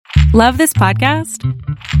Love this podcast?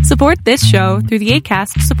 Support this show through the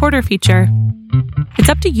Acast supporter feature. It's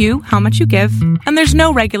up to you how much you give, and there's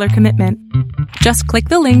no regular commitment. Just click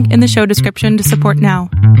the link in the show description to support now.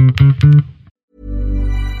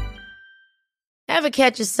 Ever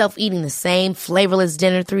catch yourself eating the same flavorless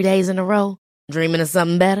dinner 3 days in a row? Dreaming of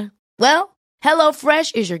something better? Well,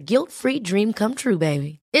 HelloFresh is your guilt-free dream come true,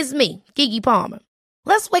 baby. It's me, Keke Palmer.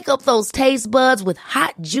 Let's wake up those taste buds with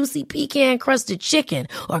hot, juicy pecan-crusted chicken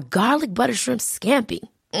or garlic butter shrimp scampi.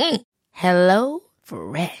 Hello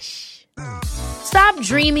Fresh. Stop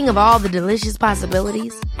dreaming of all the delicious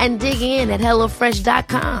possibilities and dig in at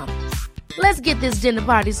HelloFresh.com. Let's get this dinner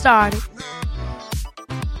party started.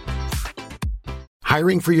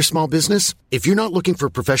 Hiring for your small business? If you're not looking for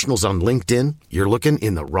professionals on LinkedIn, you're looking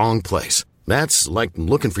in the wrong place. That's like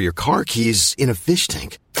looking for your car keys in a fish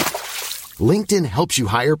tank. LinkedIn helps you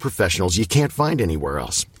hire professionals you can't find anywhere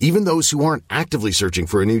else, even those who aren't actively searching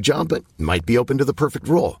for a new job but might be open to the perfect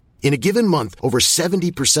role. In a given month, over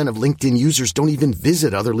 70% of LinkedIn users don't even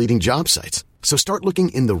visit other leading job sites. So start looking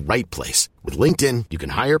in the right place. With LinkedIn, you can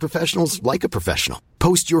hire professionals like a professional.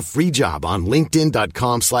 Post your free job on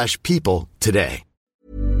linkedin.com/people today.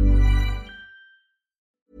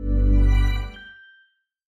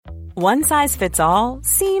 One size fits all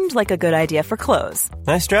seemed like a good idea for clothes.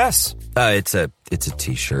 Nice dress. It's a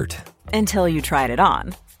t-shirt. Until you tried it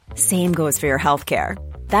on. Same goes for your healthcare.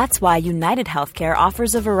 That's why United Healthcare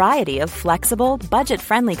offers a variety of flexible,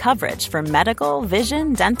 budget-friendly coverage for medical,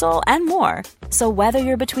 vision, dental, and more. So whether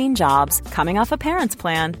you're between jobs, coming off a parent's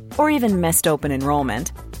plan, or even missed open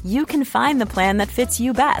enrollment, you can find the plan that fits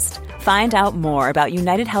you best. Find out more about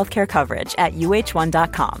United Healthcare coverage at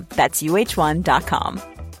uh1.com. That's uh1.com.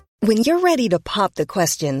 When you're ready to pop the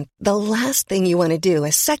question, the last thing you want to do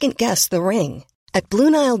is second-guess the ring. At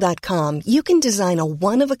BlueNile.com, you can design a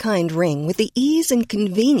one-of-a-kind ring with the ease and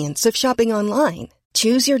convenience of shopping online.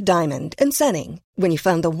 Choose your diamond and setting. When you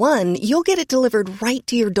find the one, you'll get it delivered right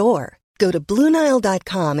to your door. Go to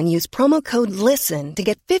BlueNile.com and use promo code LISTEN to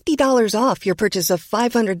get $50 off your purchase of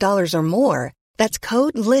 $500 or more. That's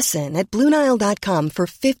code LISTEN at BlueNile.com for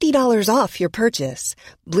 $50 off your purchase.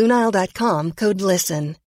 BlueNile.com, code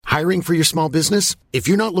LISTEN. Hiring for your small business? If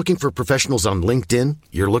you're not looking for professionals on LinkedIn,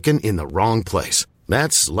 you're looking in the wrong place.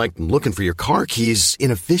 That's like looking for your car keys in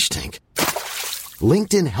a fish tank.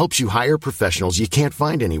 LinkedIn helps you hire professionals you can't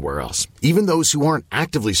find anywhere else, even those who aren't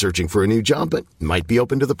actively searching for a new job but might be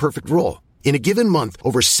open to the perfect role. In a given month,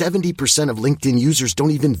 over 70% of LinkedIn users don't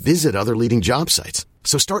even visit other leading job sites.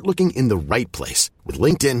 So start looking in the right place. With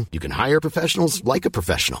LinkedIn, you can hire professionals like a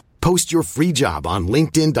professional. Post your free job on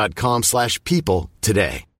linkedin.com/people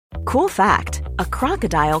today. Cool fact, a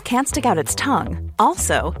crocodile can't stick out its tongue.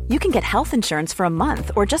 Also, you can get health insurance for a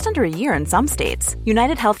month or just under a year in some states.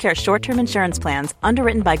 United Healthcare short-term insurance plans,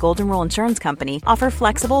 underwritten by Golden Rule Insurance Company, offer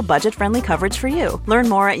flexible, budget-friendly coverage for you. Learn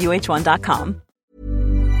more at uh1.com.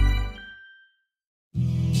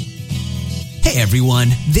 Hey everyone,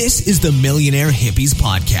 this is the Millionaire Hippies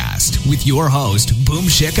Podcast with your host, Boom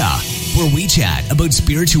Shikha, where we chat about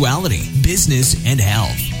spirituality, business, and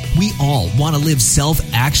health. We all want to live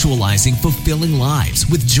self-actualizing, fulfilling lives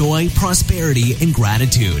with joy, prosperity, and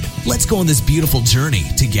gratitude. Let's go on this beautiful journey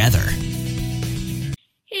together.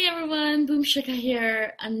 Hey everyone, Boom Shikha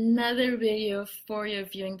here. Another video for your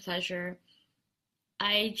viewing pleasure.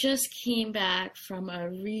 I just came back from a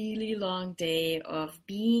really long day of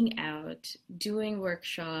being out, doing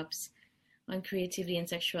workshops on creativity and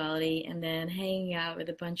sexuality, and then hanging out with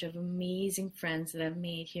a bunch of amazing friends that I've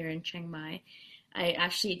made here in Chiang Mai. I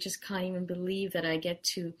actually just can't even believe that I get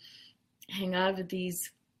to hang out with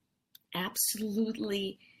these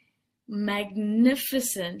absolutely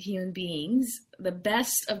magnificent human beings, the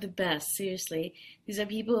best of the best, seriously. These are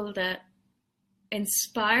people that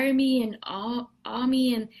inspire me and awe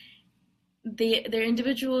me, and they're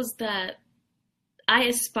individuals that I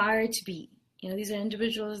aspire to be. You know, these are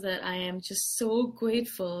individuals that I am just so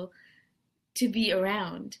grateful to be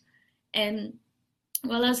around. And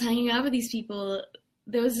while I was hanging out with these people,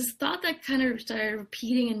 there was this thought that kind of started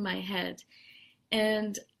repeating in my head.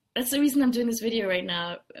 And that's the reason I'm doing this video right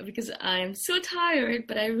now, because I'm so tired,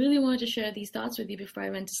 but I really wanted to share these thoughts with you before I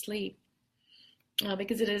went to sleep.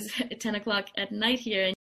 Because it is 10 o'clock at night here.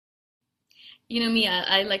 And you know me,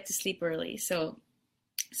 I like to sleep early. So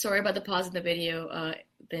sorry about the pause in the video.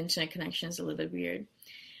 The internet connection is a little bit weird.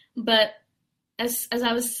 But as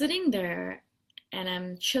I was sitting there, and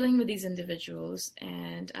I'm chilling with these individuals,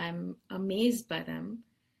 and I'm amazed by them,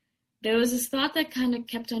 there was this thought that kind of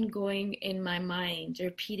kept on going in my mind,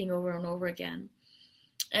 repeating over and over again.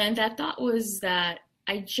 And that thought was that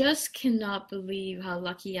I just cannot believe how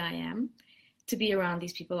lucky I am to be around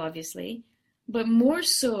these people, obviously. But more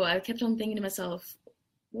so, I kept on thinking to myself,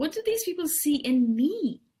 what do these people see in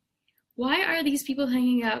me? Why are these people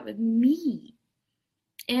hanging out with me?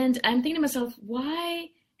 And I'm thinking to myself, why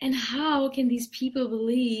and how can these people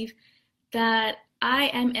believe that I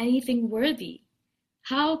am anything worthy?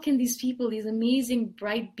 How can these people, these amazing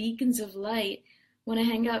bright beacons of light, want to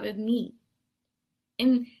hang out with me?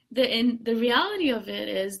 And the reality of it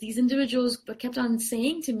is, these individuals kept on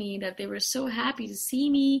saying to me that they were so happy to see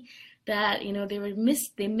me, that, you know, they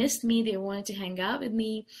missed me, they wanted to hang out with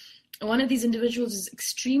me. One of these individuals is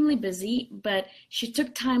extremely busy, but she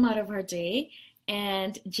took time out of her day,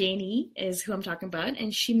 and Janie is who I'm talking about,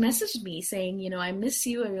 and she messaged me saying, you know, I miss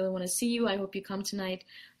you, I really want to see you, I hope you come tonight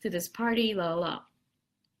to this party, la la la.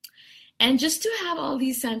 And just to have all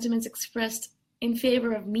these sentiments expressed in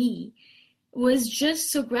favor of me was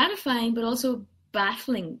just so gratifying, but also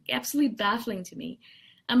baffling, absolutely baffling to me.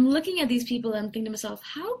 I'm looking at these people and I'm thinking to myself,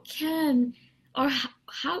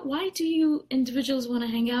 why do you individuals want to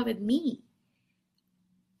hang out with me?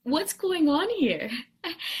 What's going on here?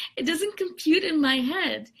 It doesn't compute in my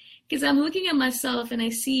head, because I'm looking at myself and I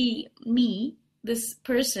see me, this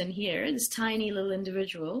person here, this tiny little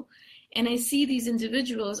individual, and I see these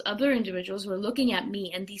individuals, other individuals who are looking at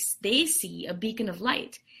me, and they see a beacon of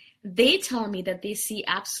light. They tell me that they see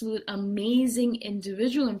absolute amazing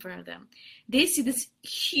individual in front of them. They see this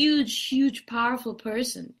huge, huge, powerful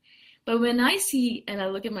person. But when I see and I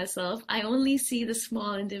look at myself, I only see the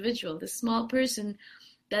small individual, the small person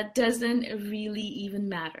that doesn't really even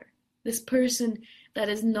matter. This person that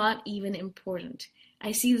is not even important.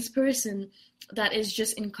 I see this person that is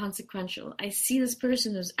just inconsequential. I see this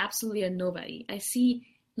person who's absolutely a nobody. I see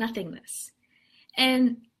nothingness.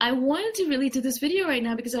 And I wanted to really do this video right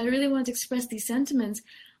now because I really want to express these sentiments.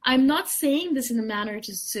 I'm not saying this in a manner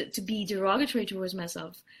to be derogatory towards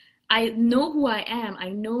myself. I know who I am. I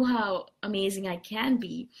know how amazing I can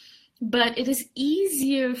be. But it is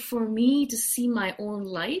easier for me to see my own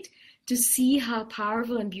light, to see how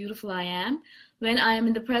powerful and beautiful I am when I am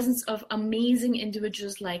in the presence of amazing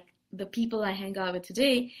individuals like the people I hang out with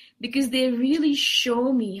today, because they really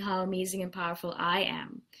show me how amazing and powerful I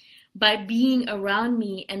am by being around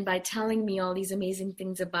me and by telling me all these amazing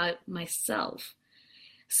things about myself.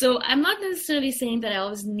 So I'm not necessarily saying that I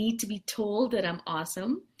always need to be told that I'm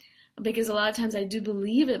awesome, because a lot of times I do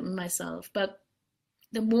believe it in myself, but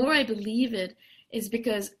the more I believe it is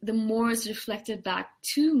because the more it's reflected back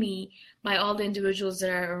to me by all the individuals that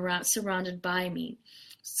are surrounded by me.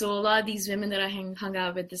 So a lot of these women that I hung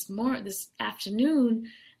out with this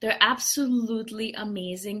afternoon, they're absolutely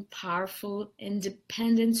amazing, powerful,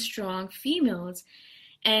 independent, strong females.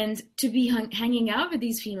 And to be hanging out with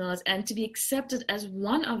these females and to be accepted as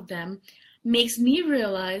one of them makes me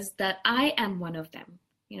realize that I am one of them.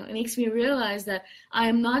 You know, it makes me realize that I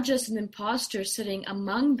am not just an imposter sitting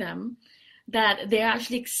among them, that they're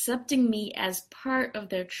actually accepting me as part of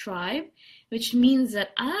their tribe, which means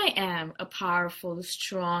that I am a powerful,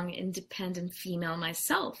 strong, independent female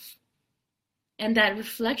myself. And that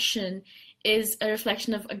reflection is a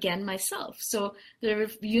reflection of, again, myself. So the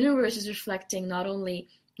universe is reflecting not only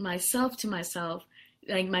myself to myself,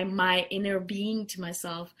 like my inner being to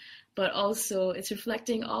myself, but also it's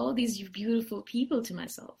reflecting all of these beautiful people to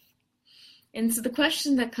myself. And so the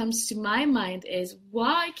question that comes to my mind is,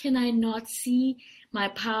 why can I not see my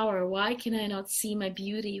power? Why can I not see my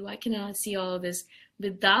beauty? Why can I not see all of this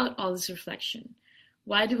without all this reflection?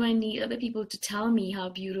 Why do I need other people to tell me how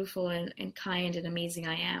beautiful and kind and amazing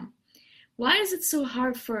I am? Why is it so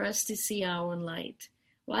hard for us to see our own light?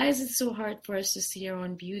 Why is it so hard for us to see our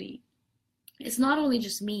own beauty? It's not only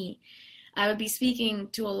just me. I would be speaking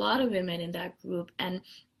to a lot of women in that group, and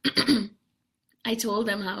I told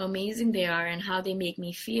them how amazing they are and how they make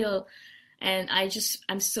me feel. And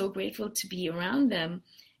I'm so grateful to be around them.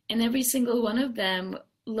 And every single one of them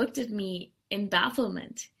looked at me in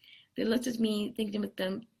bafflement. They looked at me thinking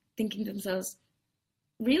to themselves,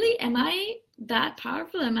 really, am I that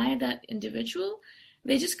powerful? Am I that individual?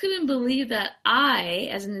 They just couldn't believe that I,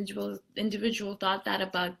 as an individual, thought that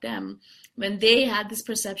about them when they had this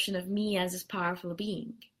perception of me as this powerful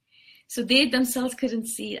being. So they themselves couldn't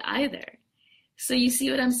see it either. So you see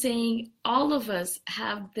what I'm saying? All of us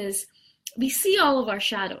have this, we see all of our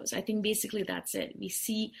shadows. I think basically that's it. We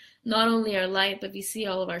see not only our light, but we see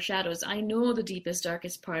all of our shadows. I know the deepest,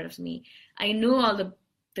 darkest part of me. I know all the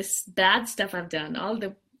bad stuff I've done, all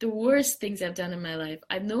the worst things I've done in my life.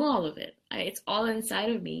 I know all of it. It's all inside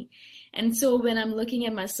of me. And so when I'm looking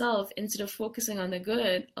at myself, instead of focusing on the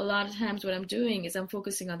good, a lot of times what I'm doing is I'm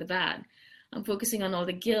focusing on the bad. I'm focusing on all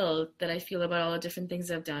the guilt that I feel about all the different things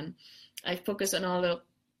I've done. I focus on all the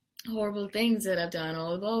horrible things that I've done,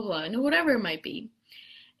 all blah, blah, blah, whatever it might be.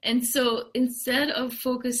 And so instead of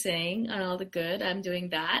focusing on all the good, I'm doing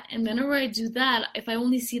that. And whenever I do that, if I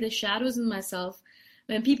only see the shadows in myself,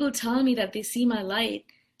 when people tell me that they see my light,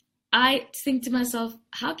 I think to myself,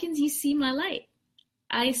 how can you see my light?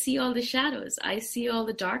 I see all the shadows. I see all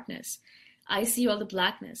the darkness. I see all the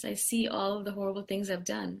blackness. I see all of the horrible things I've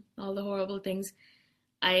done, all the horrible things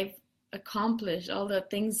I've accomplished, all the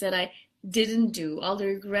things that I didn't do, all the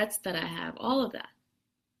regrets that I have, all of that.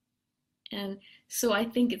 And so I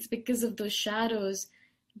think it's because of those shadows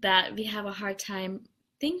that we have a hard time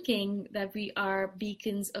thinking that we are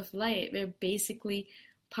beacons of light. We're basically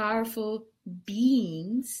powerful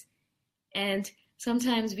beings. And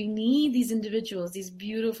sometimes we need these individuals, these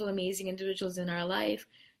beautiful, amazing individuals in our life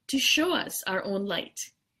to show us our own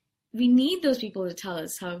light. We need those people to tell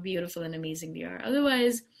us how beautiful and amazing we are.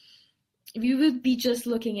 Otherwise, we would be just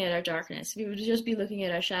looking at our darkness. We would just be looking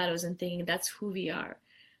at our shadows and thinking that's who we are.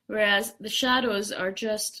 Whereas the shadows are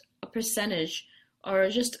just a percentage or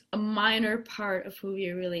just a minor part of who we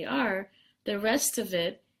really are. The rest of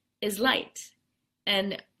it is light.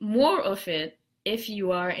 And more of it, if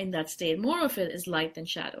you are in that state, more of it is light than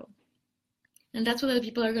shadow. And that's what other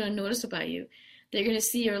people are going to notice about you. They're going to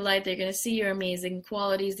see your light. They're going to see your amazing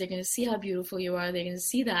qualities. They're going to see how beautiful you are. They're going to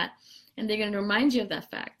see that. And they're going to remind you of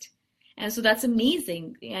that fact. And so that's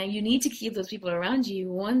amazing. And you need to keep those people around you.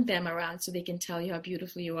 You want them around so they can tell you how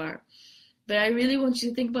beautiful you are. But I really want you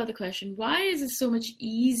to think about the question, why is it so much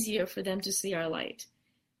easier for them to see our light?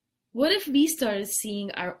 What if we started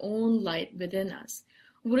seeing our own light within us?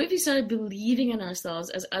 What if we started believing in ourselves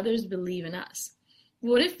as others believe in us?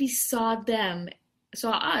 What if we saw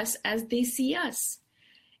us as they see us?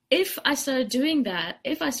 If I started doing that,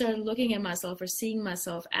 if I started looking at myself or seeing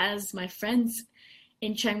myself as my friends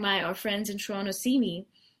in Chiang Mai or friends in Toronto see me,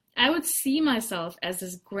 I would see myself as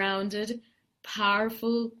this grounded,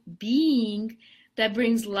 powerful being that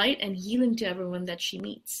brings light and healing to everyone that she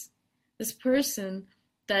meets. This person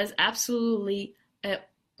that is absolutely a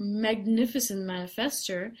magnificent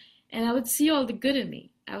manifester, and I would see all the good in me.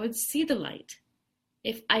 I would see the light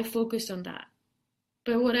if I focused on that.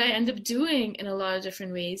 But what I end up doing in a lot of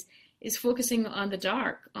different ways is focusing on the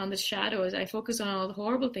dark, on the shadows. I focus on all the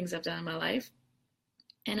horrible things I've done in my life,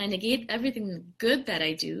 and I negate everything good that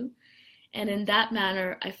I do. And in that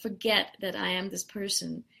manner, I forget that I am this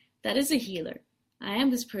person that is a healer. I am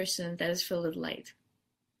this person that is filled with light.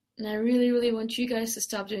 And I really, really want you guys to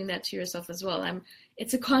stop doing that to yourself as well.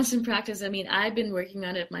 It's a constant practice. I mean, I've been working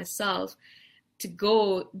on it myself to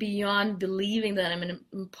go beyond believing that I'm an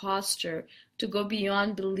imposter, to go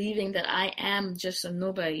beyond believing that I am just a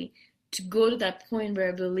nobody, to go to that point where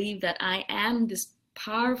I believe that I am this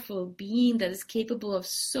powerful being that is capable of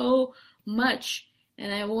so much.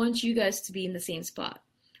 And I want you guys to be in the same spot.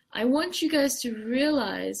 I want you guys to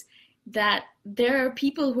realize that there are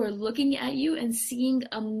people who are looking at you and seeing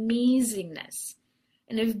amazingness.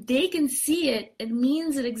 And if they can see it, it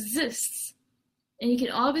means it exists. And you can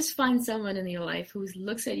always find someone in your life who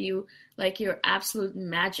looks at you like you're absolute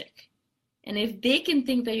magic. And if they can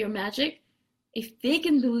think that you're magic, if they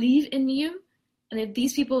can believe in you, and if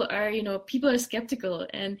these people are, people are skeptical,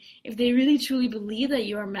 and if they really truly believe that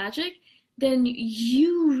you are magic, then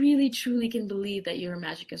you really truly can believe that you're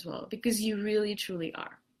magic as well, because you really truly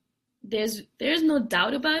are. There's no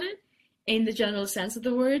doubt about it in the general sense of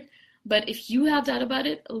the word, but if you have doubt about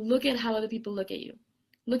it, look at how other people look at you.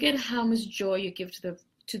 Look at how much joy you give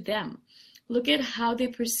to them. Look at how they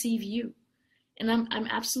perceive you. And I'm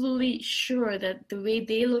absolutely sure that the way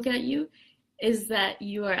they look at you is that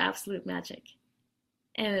you are absolute magic.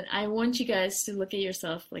 And I want you guys to look at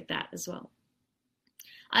yourself like that as well.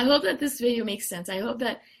 I hope that this video makes sense. I hope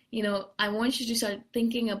that, I want you to start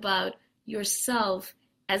thinking about yourself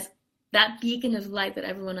as that beacon of light that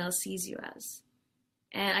everyone else sees you as.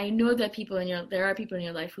 And I know that there are people in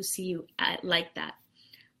your life who see you like that.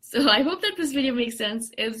 So I hope that this video makes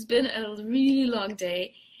sense. It's been a really long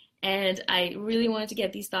day, and I really wanted to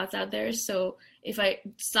get these thoughts out there. So if I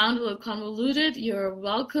sound a little convoluted, you're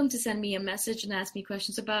welcome to send me a message and ask me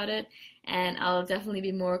questions about it. And I'll definitely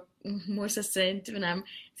be more succinct when I'm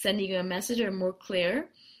sending you a message, or more clear.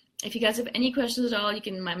 If you guys have any questions at all, you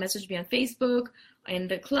can message me on Facebook, in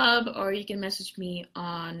the club, or you can message me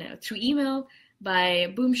through email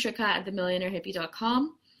by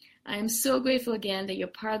boomshika@themillionairehippie.com. I am so grateful again that you're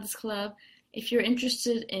part of this club. If you're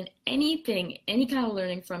interested in anything, any kind of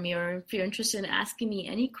learning from me, or if you're interested in asking me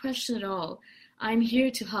any question at all, I'm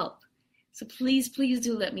here to help. So please, please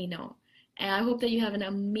do let me know. And I hope that you have an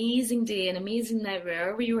amazing day, an amazing night,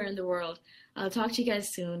 wherever you are in the world. I'll talk to you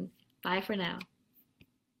guys soon. Bye for now.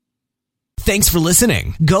 Thanks for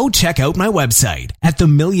listening. Go check out my website at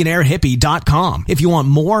themillionairehippie.com if you want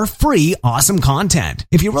more free, awesome content.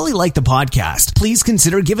 If you really like the podcast, please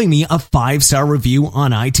consider giving me a 5-star review on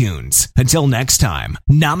iTunes. Until next time,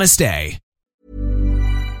 namaste.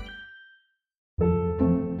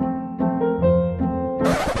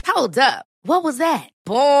 Hold up. What was that?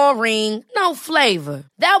 Boring. No flavor.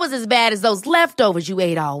 That was as bad as those leftovers you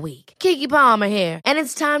ate all week. Keke Palmer here, and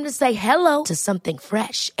it's time to say hello to something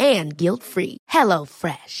fresh and guilt-free. Hello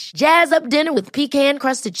Fresh. Jazz up dinner with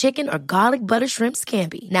pecan-crusted chicken or garlic butter shrimp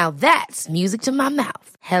scampi. Now that's music to my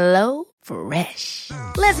mouth. Hello Fresh.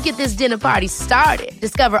 Let's get this dinner party started.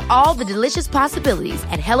 Discover all the delicious possibilities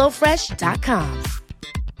at hellofresh.com.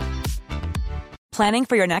 Planning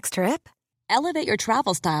for your next trip? Elevate your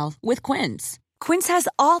travel style with Quince. Quince has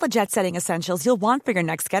all the jet-setting essentials you'll want for your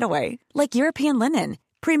next getaway, like European linen,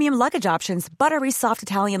 premium luggage options, buttery soft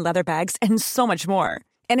Italian leather bags, and so much more.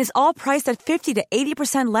 And is all priced at 50 to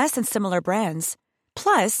 80% less than similar brands.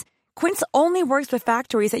 Plus, Quince only works with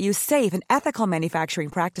factories that use safe and ethical manufacturing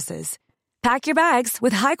practices. Pack your bags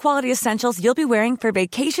with high-quality essentials you'll be wearing for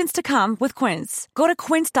vacations to come with Quince. Go to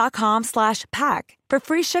quince.com/pack for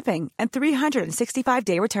free shipping and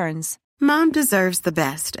 365-day returns. Mom deserves the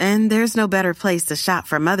best, and there's no better place to shop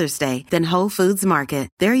for Mother's Day than Whole Foods Market.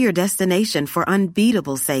 They're your destination for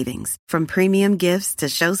unbeatable savings, from premium gifts to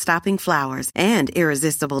show-stopping flowers and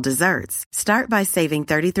irresistible desserts. Start by saving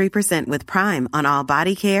 33% with Prime on all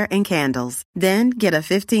body care and candles. Then get a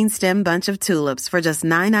 15-stem bunch of tulips for just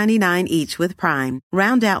 $9.99 each with Prime.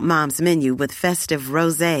 Round out Mom's menu with festive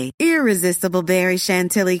rosé, irresistible berry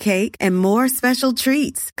chantilly cake, and more special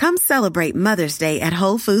treats. Come celebrate Mother's Day at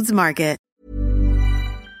Whole Foods Market.